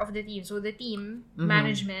owner of the team, so the team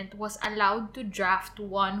management, was allowed to draft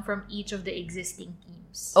one from each of the existing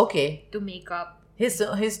teams. Okay. To make up his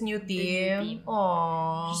new team.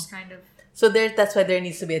 Aww. Just kind of... So that's why there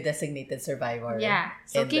needs to be a designated survivor. Yeah.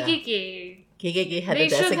 So KKK had they a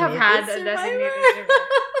designated should have had a designated survivor.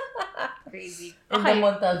 Crazy. In the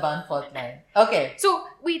Montalban fault line. Okay. So,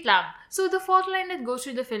 wait lang. So, the fault line that goes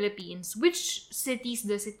through the Philippines, which cities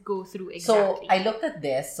does it go through exactly? So, I looked at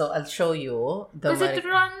this. So, I'll show you. Because it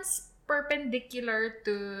runs perpendicular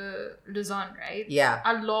to Luzon, right? Yeah.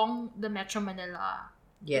 Along the Metro Manila.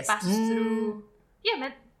 Yes. It passes through...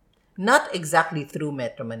 Yeah, not exactly through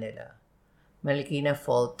Metro Manila. Marikina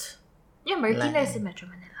Fault. Yeah, Marikina is in Metro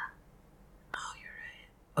Manila. Oh, you're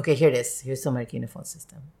right. Okay, here it is. Here's the Marikina Fault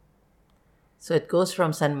system. So it goes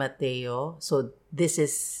from San Mateo. So this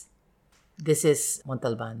is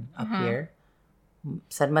Montalban up here.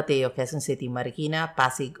 San Mateo, Quezon City, Marikina,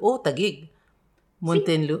 Pasig. Oh, Taguig.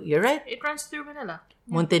 Muntinlupa. You're right. It runs through Manila.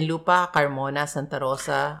 Yeah. Muntinlupa, Carmona, Santa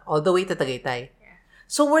Rosa, all the way to Tagaytay. Yeah.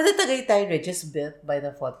 So were the Tagaytay ridges built by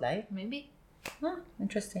the fault line? Maybe.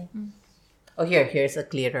 Interesting. Oh, here's a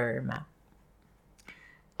clearer map.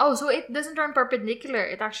 Oh, so it doesn't run perpendicular.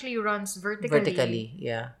 It actually runs vertically.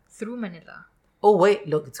 Yeah. Through Manila. Oh, wait.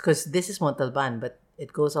 Look, it's because this is Montalban, but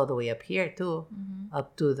it goes all the way up here, too.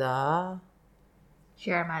 Up to the...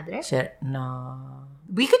 Sierra Madre? No.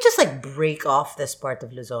 We could just, break off this part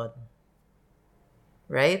of Luzon.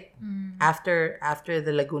 Right? After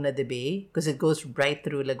the Laguna de Bay, because it goes right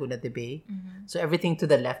through Laguna de Bay. So everything to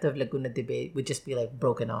the left of Laguna de Bay would just be,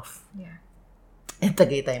 broken off. Yeah. In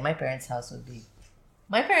Tagaytay, my parents' house would be...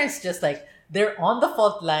 My parents just they're on the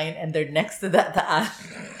fault line and they're next to that.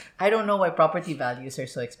 I don't know why property values are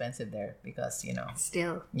so expensive there because,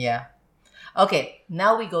 Still. Yeah. Okay,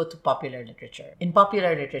 now we go to popular literature. In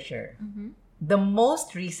popular literature, the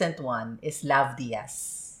most recent one is Lav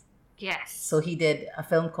Diaz. Yes. So he did a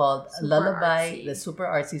film called Lullaby, the super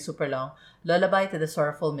artsy, super long, Lullaby to the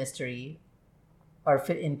Sorrowful Mystery, or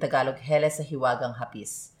in Tagalog, Hele sa Hiwagang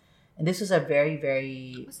Hapis. And this was a very,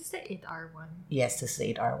 very... Was this the 8R one? Yes, this is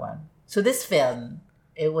the 8R one. So this film,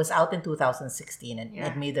 it was out in 2016 and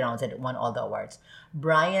it made the rounds and it won all the awards.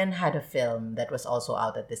 Brian had a film that was also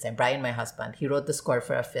out at this time. Brian, my husband, he wrote the score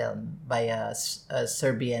for a film by a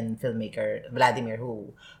Serbian filmmaker, Vladimir,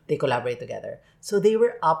 who they collaborate together. So they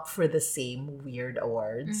were up for the same weird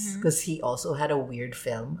awards because he also had a weird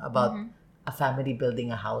film about a family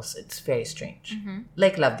building a house. It's very strange.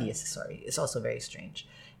 Like Love Diaz's story. It's also very strange.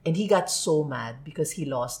 And he got so mad because he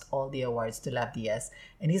lost all the awards to Lav Diaz.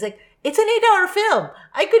 And he's like, it's an 8-hour film.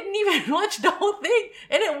 I couldn't even watch the whole thing.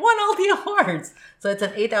 And it won all the awards. So it's an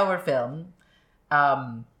 8-hour film.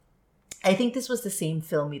 I think this was the same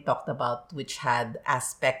film we talked about, which had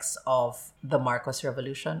aspects of the Marcos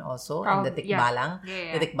Revolution also. And the Tikbalang.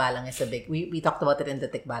 Yeah. The Tikbalang is a big... We talked about it in the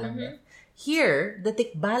Tikbalang. Here, the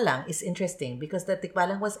Tikbalang is interesting because the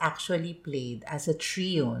Tikbalang was actually played as a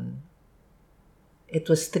triune. It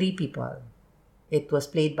was 3 people. It was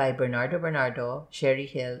played by Bernardo, Sherry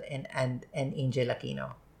Hill, and Angel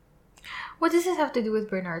Aquino. What does this have to do with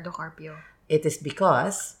Bernardo Carpio? It is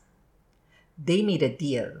because they made a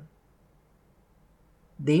deal.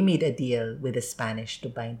 They made a deal with the Spanish to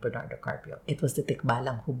bind Bernardo Carpio. It was the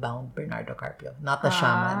Tikbalang who bound Bernardo Carpio, not the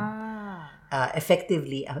shaman.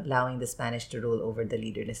 Effectively allowing the Spanish to rule over the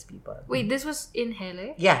leaderless people. Wait, this was in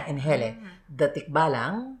Hele? Yeah, in Hele. The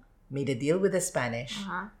Tikbalang made a deal with the Spanish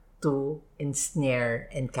to ensnare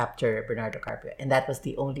and capture Bernardo Carpio. And that was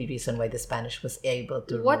the only reason why the Spanish was able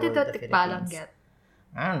to rule the Philippines. What did the Tikbalang get?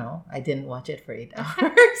 I don't know. I didn't watch it for 8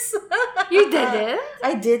 hours. You didn't?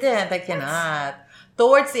 I didn't. I cannot.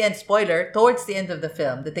 Towards the end, spoiler, towards the end of the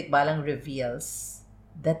film, the Tikbalang reveals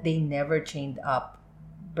that they never chained up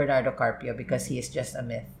Bernardo Carpio because he is just a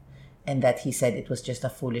myth. And that he said it was just a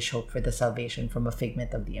foolish hope for the salvation from a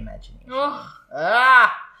figment of the imagination.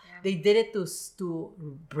 They did it to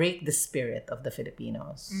break the spirit of the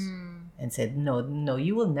Filipinos and said, no,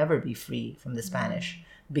 you will never be free from the Spanish.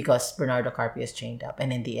 because Bernardo Carpio is chained up.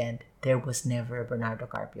 And in the end, there was never a Bernardo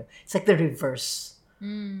Carpio. It's like the reverse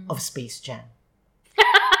of Space Jam.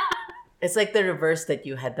 It's like the reverse that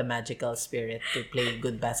you had the magical spirit to play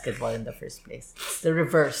good basketball in the first place. It's the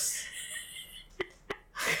reverse.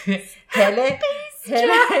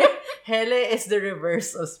 Hele is the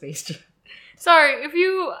reverse of Space Jam. Sorry, if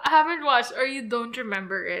you haven't watched or you don't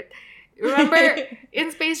remember it, remember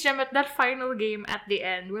in Space Jam at that final game at the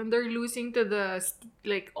end when they're losing to the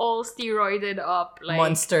all steroided up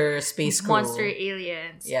monster space crew. Monster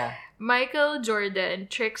aliens. Yeah. Michael Jordan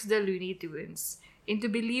tricks the Looney Tunes into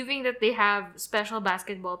believing that they have special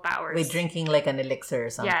basketball powers. By drinking like an elixir or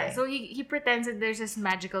something. Yeah, so he pretends that there's this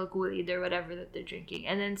magical Kool-Aid or whatever that they're drinking.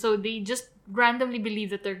 And then so they just randomly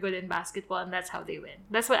believe that they're good in basketball and that's how they win.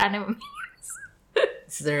 That's what anime means.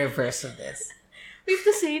 It's the reverse of this. We have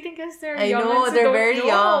to say it because they're I young. know, and so they're don't very know.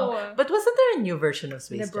 young. But wasn't there a new version of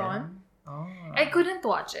Space LeBron? Jam? Oh. I couldn't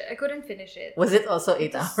watch it. I couldn't finish it. Was it also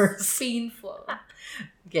 8 hours? Painful.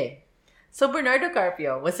 Okay. So Bernardo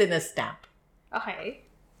Carpio was in a stamp. Okay.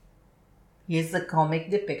 Here's the comic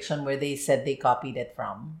depiction where they said they copied it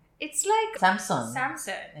from It's like Samson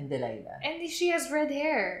Samson. and Delilah. And she has red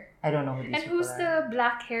hair. I don't know who these And people who's are. the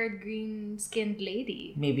black-haired, green-skinned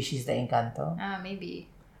lady? Maybe she's the Encanto. Maybe.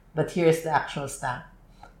 But here's the actual stamp.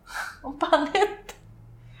 Ang pangit.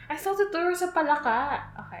 I thought that there was a palaka.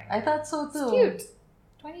 Okay. I thought so too. It's cute.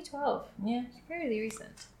 2012. Yeah. It's fairly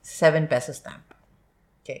recent. 7 peso stamp.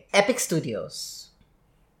 Okay. Epic Studios,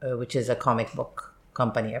 which is a comic book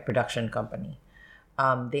company, a production company.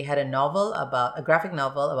 They had a graphic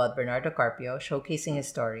novel about Bernardo Carpio showcasing his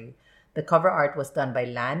story. The cover art was done by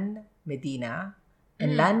Lan Medina.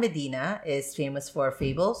 And Lan Medina is famous for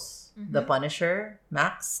Fables, The Punisher,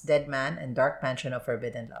 Max, Dead Man, and Dark Mansion of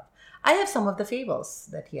Forbidden Love. I have some of the Fables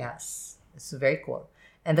that he has. It's very cool.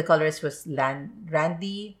 And the colorist was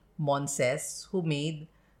Randy Monses, who made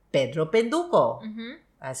Pedro Penduko,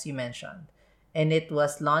 as you mentioned. And it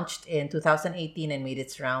was launched in 2018 and made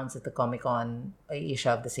its rounds at the Comic-Con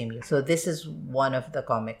Asia of the same year. So this is one of the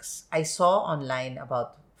comics. I saw online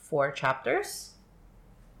about 4 chapters.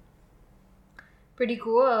 Pretty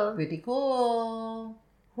cool. Pretty cool.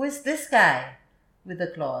 Who is this guy with the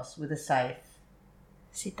claws, with the scythe?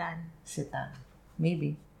 Sitan.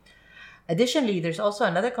 Maybe. Additionally, there's also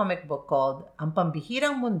another comic book called Ang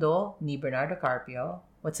Pambihirang Mundo ni Bernardo Carpio.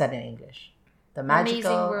 What's that in English? The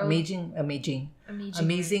magical, amazing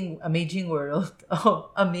world.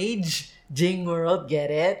 Oh, amazing world, get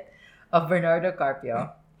it? Of Bernardo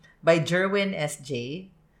Carpio by Jerwin S.J.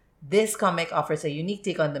 This comic offers a unique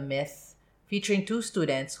take on the myth, featuring 2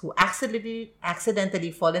 students who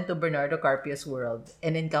accidentally fall into Bernardo Carpio's world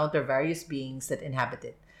and encounter various beings that inhabit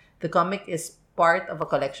it. The comic is part of a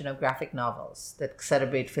collection of graphic novels that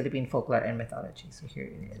celebrate Philippine folklore and mythology. So here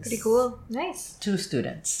it is. Pretty cool. Nice. 2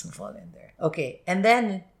 students who fall in there. Okay, and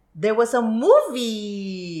then there was a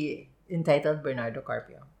movie entitled Bernardo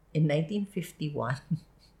Carpio in 1951.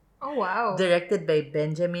 Oh, wow. Directed by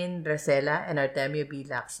Benjamin Racela and Artemio B.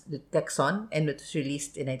 Texon, and it was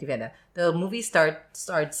released in 1950. The movie starred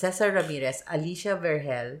Cesar Ramirez, Alicia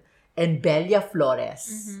Vergel, and Belia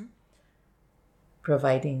Flores,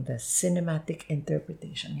 providing the cinematic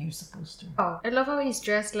interpretation. Here's the poster. Oh, I love how he's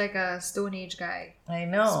dressed like a Stone Age guy. I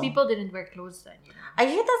know. 'Cause people didn't wear clothes then, you know. I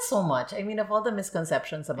hate that so much. I mean, of all the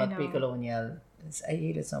misconceptions I about know. pre-colonial, I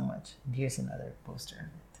hate it so much. And here's another poster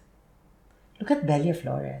of it. Look at Belia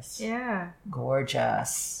Flores. Yeah.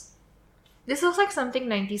 Gorgeous. This looks like something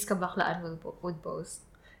 90s kabaklaan would post.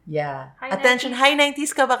 Yeah. Hi, Attention, 90s. hi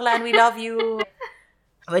 90s kabaklaan, we love you.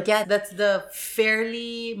 But yeah, that's the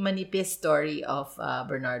fairly manipis story of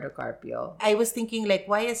Bernardo Carpio. I was thinking, like,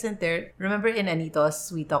 why isn't there... Remember in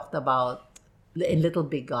Anitos, we talked about, in Little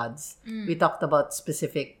Big Gods, we talked about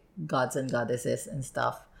specific gods and goddesses and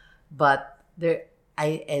stuff. But they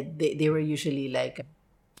were usually like,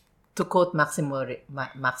 to quote Maximo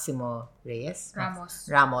Reyes?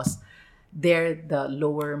 Ramos. They're the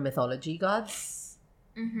lower mythology gods.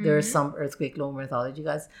 There are some earthquake low mythology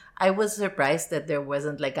gods. I was surprised that there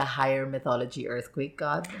wasn't like a higher mythology earthquake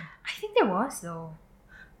god. I think there was, though.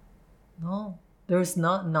 No, there was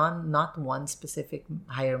not one specific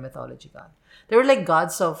higher mythology god. There were like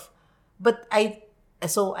gods of, but I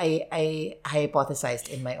hypothesized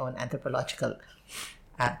in my own anthropological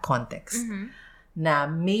context. Now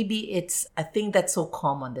maybe it's a thing that's so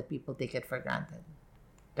common that people take it for granted,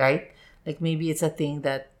 right? Like maybe it's a thing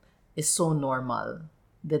that is so normal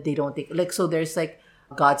that they don't take, like, so there's like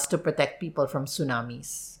gods to protect people from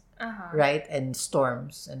tsunamis, right? And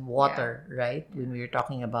storms and water, right? When we were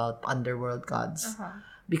talking about underworld gods,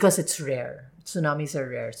 because it's rare. Tsunamis are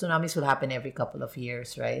rare. Tsunamis will happen every couple of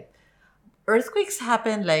years, right? Earthquakes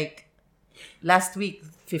happen like last week,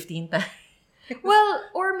 15 times. Well,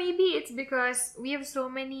 or maybe it's because we have so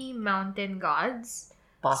many mountain gods.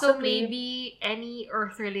 Possibly. So maybe any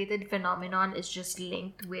earth-related phenomenon is just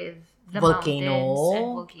linked with the Volcano. mountains and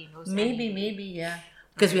volcanoes. Maybe, yeah.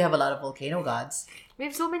 Because we have a lot of volcano gods. We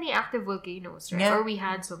have so many active volcanoes, right? Yeah. Or we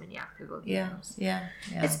had so many active volcanoes. Yeah.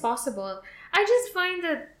 It's possible. I just find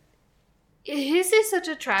that his is such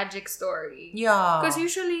a tragic story. Yeah. Because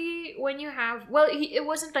usually when you have... Well, it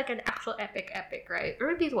wasn't like an actual epic, right? Or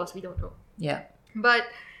maybe it was, we don't know. Yeah. But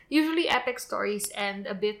usually epic stories end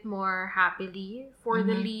a bit more happily for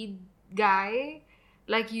the lead guy.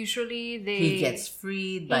 Like usually he gets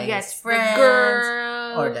freed by his the friends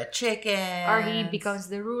girl, or the chicken, or he becomes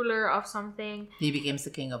the ruler of something. He becomes the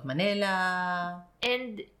king of Manila.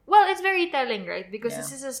 And well, it's very telling, right? Because Yeah.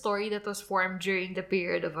 this is a story that was formed during the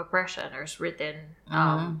period of oppression, or is written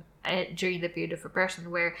during the period of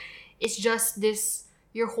oppression, where it's just this: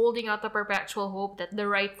 you're holding out a perpetual hope that the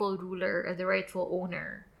rightful ruler or the rightful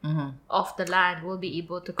owner of the land will be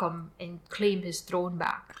able to come and claim his throne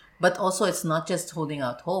back. But also, it's not just holding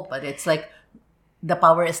out hope, but it's like the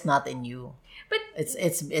power is not in you. But It's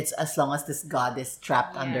as long as this god is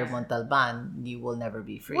trapped under Montalban, you will never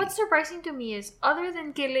be free. what's surprising to me is, other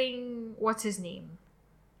than killing, what's his name?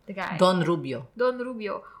 The guy. Don Rubio. Don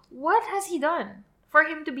Rubio. What has he done for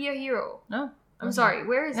him to be a hero? No, I'm sorry,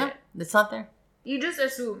 where is it? it's not there. You just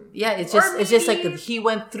assume. Yeah, it's Or just like maybe- he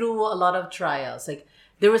went through a lot of trials. Like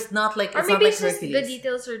there was not like Or it's not maybe like it's just Hercules. the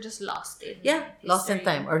details are just lost in Lost in history.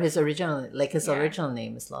 time, or his original Yeah. original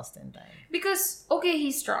name is lost in time. Because, okay,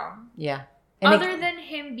 he's strong. Yeah, and Other than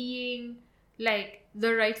him being like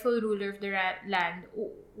the rightful ruler of the land,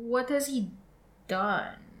 what has he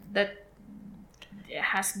done that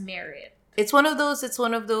has merit? it's one of those.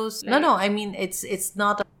 Like- No. I mean, it's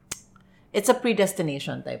not. It's a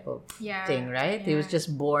predestination type of Yeah, thing, right? He was yeah.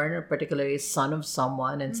 just born, particularly son of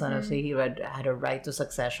someone, and son of Mm-hmm. say he had a right to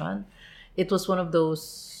succession. It was one of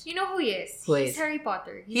those. You know who he is? Who He's is? Harry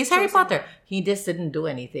Potter. He's the Harry chosen Potter. one. He just didn't do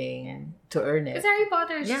anything to earn it. Because Harry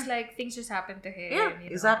Potter is Yeah. just like things just happen to him. Yeah, you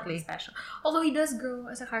know, exactly. Special. Although he does grow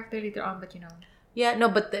as a character later on, but you know. Yeah, no,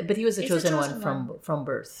 but he was the He's the chosen chosen one from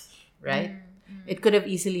birth, right? Mm. It could have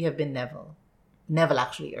easily have been Neville. Neville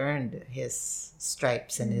actually earned his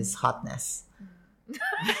stripes and his hotness.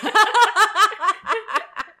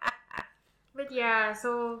 But yeah,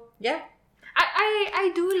 so Yeah.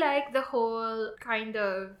 I do like the whole kind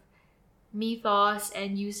of mythos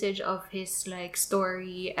and usage of his like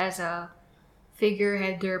story as a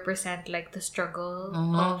figurehead to represent like the struggle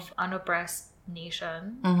of unoppressed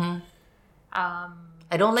nation. Mm-hmm. Um,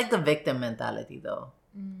 I don't like the victim mentality though.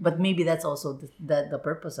 But maybe that's also the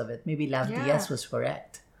purpose of it. Maybe Lav Yeah. Diaz was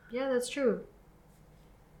correct. yeah, that's true.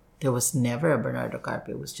 There was never a Bernardo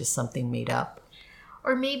Carpio. It was just something made up.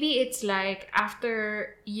 Or maybe it's like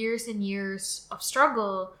after years and years of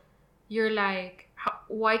struggle, you're like,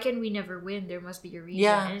 why can we never win? There must be a reason.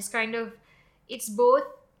 Yeah. And it's kind of, it's both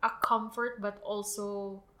a comfort but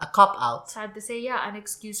also, A cop out. sad to say, an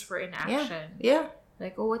excuse for inaction. Yeah.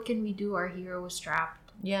 Like, oh, what can we do? Our hero was trapped.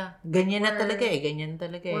 Yeah. Ganyan na We're- talaga eh. Ganyan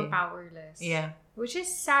talaga eh. We're powerless. Yeah. Which is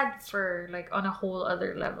sad for, like, on a whole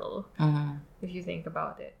other level, Mhm. if you think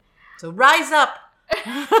about it. So rise up!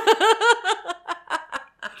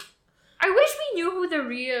 I wish we knew who the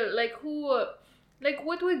real, like,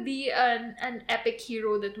 what would be an epic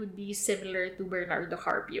hero that would be similar to Bernardo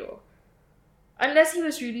Carpio? Unless he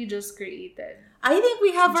was really just created. I think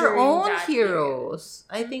we have our During own that heroes.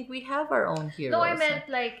 I think we have our own heroes. No, I meant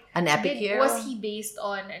like An epic hero? Was he based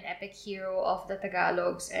on an epic hero of the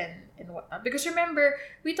Tagalogs and whatnot? Because remember,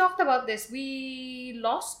 we talked about this. We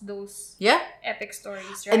lost those Yeah. epic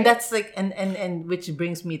stories, right? And that's like and which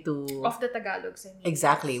brings me to of the Tagalogs. I mean.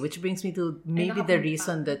 exactly, which brings me to maybe the nakapagpapang.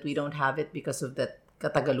 reason that we don't have it because of that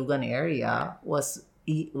Katagalugan area was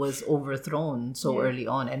overthrown so Yeah. early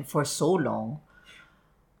on and for so long.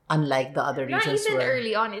 Unlike the other Not regions even where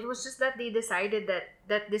early on. It was just that they decided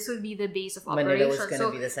that this would be the base of Manila operation. was gonna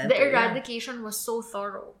So be the center, the yeah. eradication was so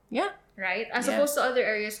thorough, yeah, right? As Yeah. opposed to other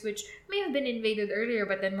areas which may have been invaded earlier,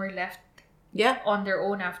 but then were left yeah, on their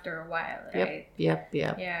own after a while, right? yep.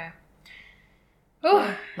 Yeah.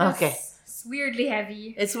 Oh, Okay. It's weirdly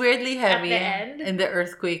heavy. It's weirdly heavy the end? in the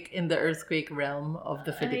earthquake realm of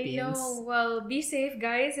the Philippines. I know. Well, be safe,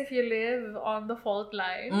 guys, if you live on the fault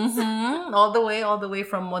lines. Mm-hmm. All the way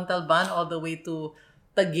from Montalban, all the way to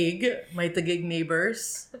Taguig, my Taguig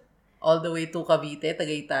neighbors, all the way to Cavite,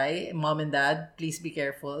 Tagaytay. Mom and Dad, please be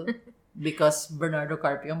careful. because Bernardo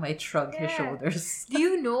Carpio might shrug his shoulders. Do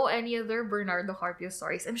you know any other Bernardo Carpio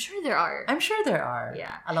stories? I'm sure there are. I'm sure there are.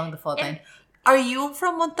 Yeah. Along the fault line. Are you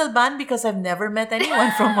from Montalban? Because I've never met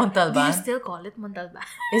anyone from Montalban. Do you still call it Montalban?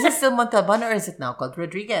 Is it still Montalban or is it now called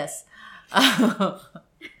Rodriguez?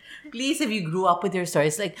 Please, if you grew up with your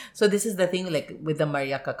stories, like, so this is the thing, like with the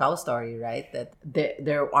Maria Cacao story, right? That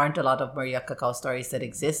there aren't a lot of Maria Cacao stories that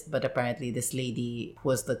exist, but apparently this lady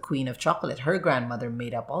was the queen of chocolate. Her grandmother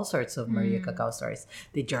made up all sorts of Maria Cacao stories.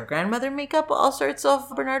 Did your grandmother make up all sorts of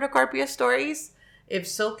Bernardo Carpio stories? If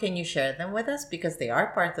so, can you share them with us? Because they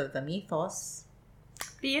are part of the mythos.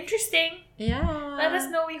 Be interesting. Yeah. Let us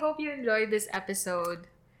know. We hope you enjoyed this episode.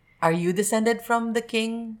 Are you descended from the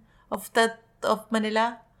king of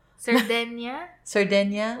Manila? Sardinia?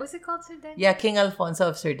 Sardinia? Was it called Sardinia? Yeah, King Alfonso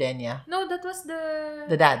of Sardinia. No, that was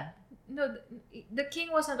the dad. No, the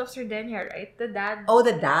king wasn't of Sardinia, right? The dad. Oh,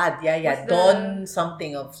 the dad. Yeah. Was Don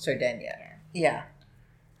something of Sardinia. Yeah.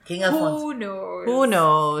 King Alfonso. Who knows? Who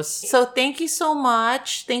knows? So thank you so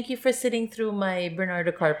much. Thank you for sitting through my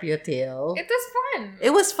Bernardo Carpio tale. It was fun.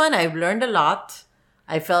 It was fun. I've learned a lot.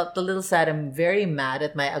 I felt a little sad. I'm very mad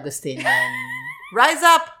at my Agustinian. Rise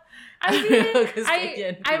up! I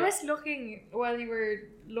mean, I was looking while you were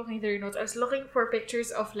looking through your notes. I was looking for pictures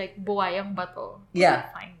of like buhayang bato. Yeah.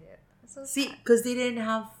 Couldn't find it. So see, because they didn't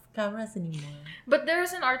have cameras anymore. But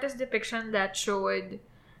there's an artist depiction that showed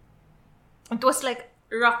it was like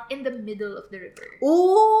rock in the middle of the river.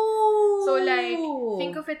 Ooh. So like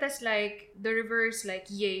think of it as like the river is like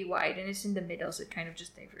yay wide and it's in the middle, so it kind of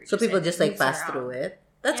just diverges. So people and just like moves pass around. through it.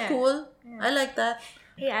 That's cool. Yeah. I like that.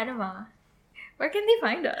 Hey Anima, where can they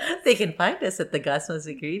find us? They can find us at the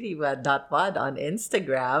Pod on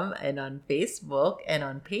Instagram and on Facebook and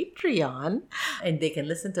on Patreon. And they can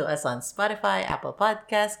listen to us on Spotify, Apple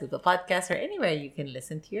Podcasts, Google Podcasts, or anywhere you can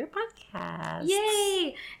listen to your podcast.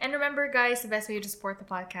 Yay! And remember, guys, the best way to support the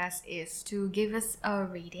podcast is to give us a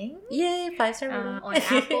rating. Yay! 5-star rating. On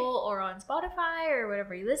Apple or on Spotify or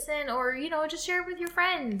wherever you listen, or, just share it with your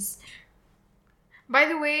friends. By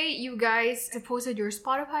the way, you guys have posted your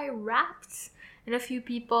Spotify Wrapped. And a few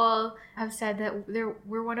people have said that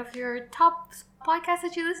we're one of your top podcasts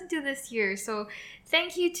that you listen to this year. So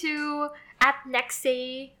thank you to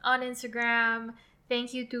 @Nexay on Instagram.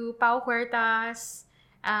 Thank you to Pau Huertas.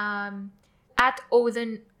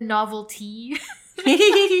 @OTheNovelty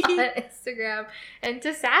on Instagram. And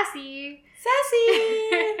to Sassy.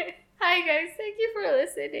 Hi guys, thank you for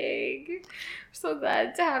listening. We're so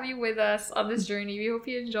glad to have you with us on this journey. We hope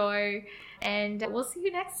you enjoy. And we'll see you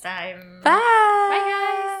next time. Bye! Bye,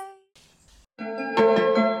 guys!